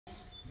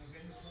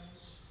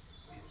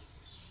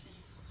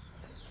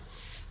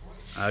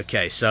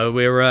Okay, so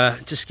we're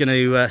just going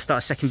to start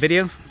a second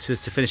video to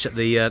finish up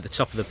the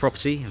top of the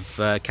property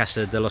of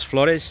Casa de los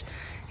Flores.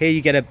 Here you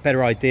get a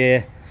better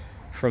idea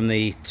from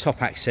the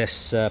top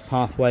access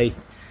pathway.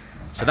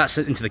 So that's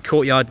into the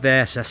courtyard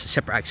there, so that's a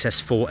separate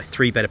access for a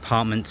 3-bed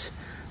apartment.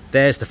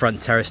 There's the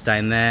front terrace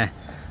down there,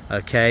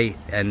 okay,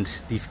 and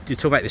you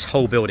talk about this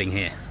whole building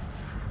here.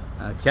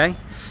 Okay,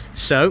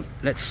 so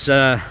let's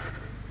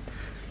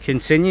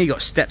continue. You've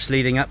got steps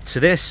leading up to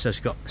this, so it's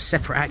got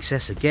separate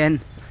access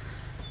again.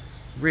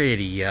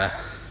 Really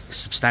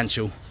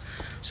substantial.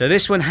 So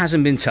this one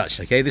hasn't been touched,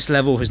 okay, this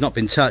level has not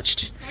been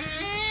touched,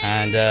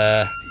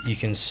 and you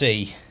can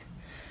see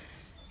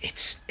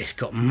it's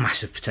got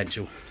massive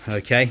potential.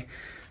 Okay,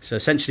 so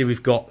essentially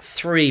we've got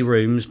 3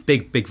 rooms,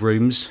 big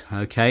rooms.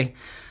 Okay,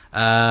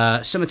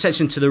 some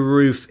attention to the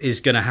roof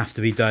is going to have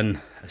to be done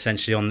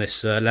essentially on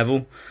this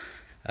level,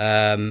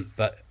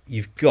 but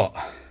you've got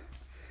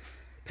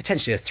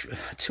potentially a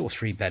 2 or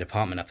 3 bed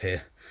apartment up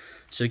here.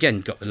 So again,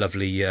 you've got the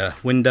lovely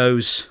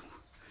windows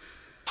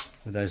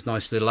with those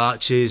nice little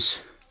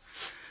arches,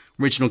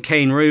 original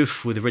cane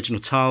roof with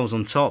original tiles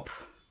on top.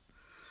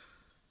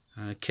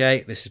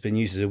 Okay, this has been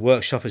used as a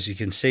workshop, as you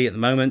can see at the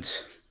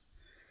moment,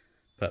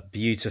 but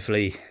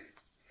beautifully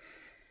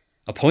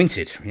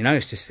appointed. You know,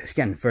 it's just,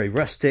 again, very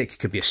rustic. It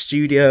could be a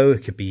studio,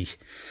 it could be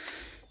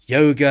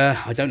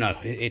yoga, I don't know.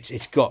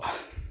 It's got,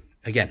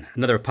 again,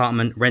 another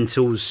apartment,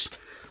 rentals,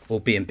 or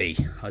B&B.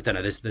 I don't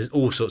know, there's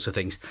all sorts of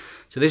things.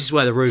 So this is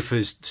where the roof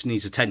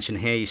needs attention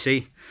here, you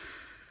see.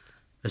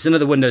 There's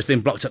another window that's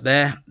been blocked up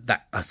there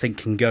that I think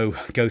can go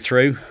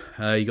through.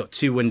 You've got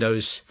 2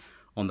 windows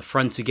on the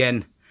front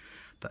again,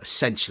 but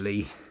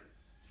essentially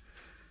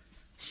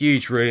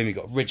huge room. You've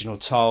got original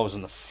tiles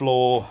on the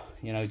floor,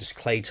 you know, just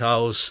clay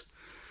tiles,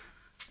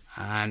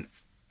 and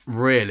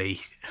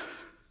really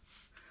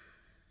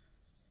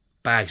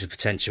bags of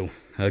potential.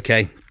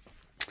 Okay,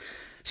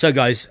 so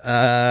guys,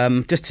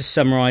 just to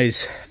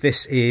summarize,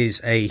 this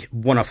is a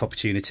one-off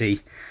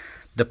opportunity.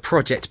 The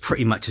project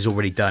pretty much is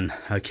already done.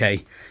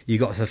 Okay, you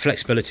got the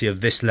flexibility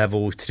of this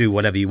level to do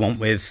whatever you want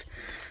with.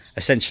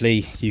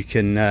 Essentially, you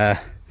can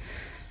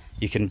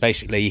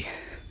basically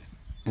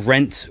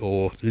rent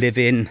or live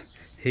in.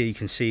 Here you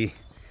can see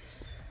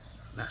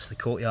that's the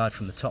courtyard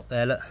from the top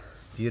there. Look,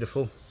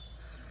 beautiful.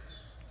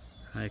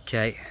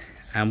 Okay,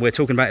 and we're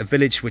talking about a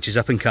village which is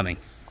up and coming.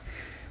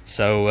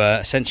 So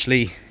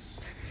essentially,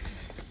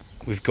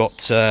 we've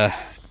got I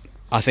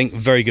think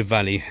very good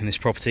value in this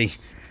property.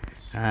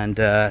 And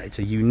it's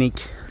a unique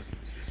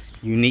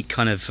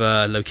kind of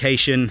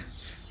location.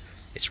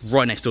 It's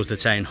right next door to the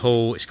town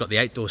hall. It's got the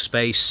outdoor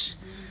space.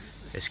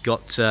 It's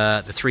got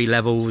the 3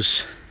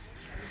 levels,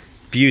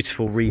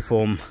 beautiful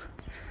reform.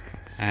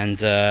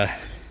 And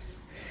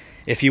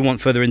if you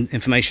want further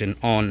information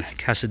on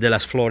Casa de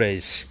las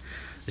Flores,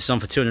 it's on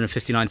for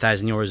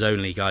 259,000 euros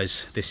only,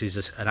 guys. This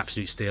is an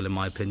absolute steal in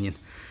my opinion.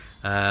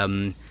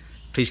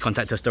 Please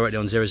contact us directly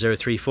on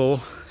 0034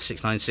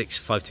 696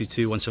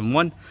 522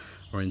 171.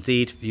 or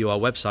indeed view our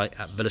website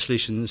at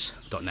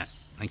villasolutions.net.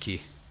 Thank you.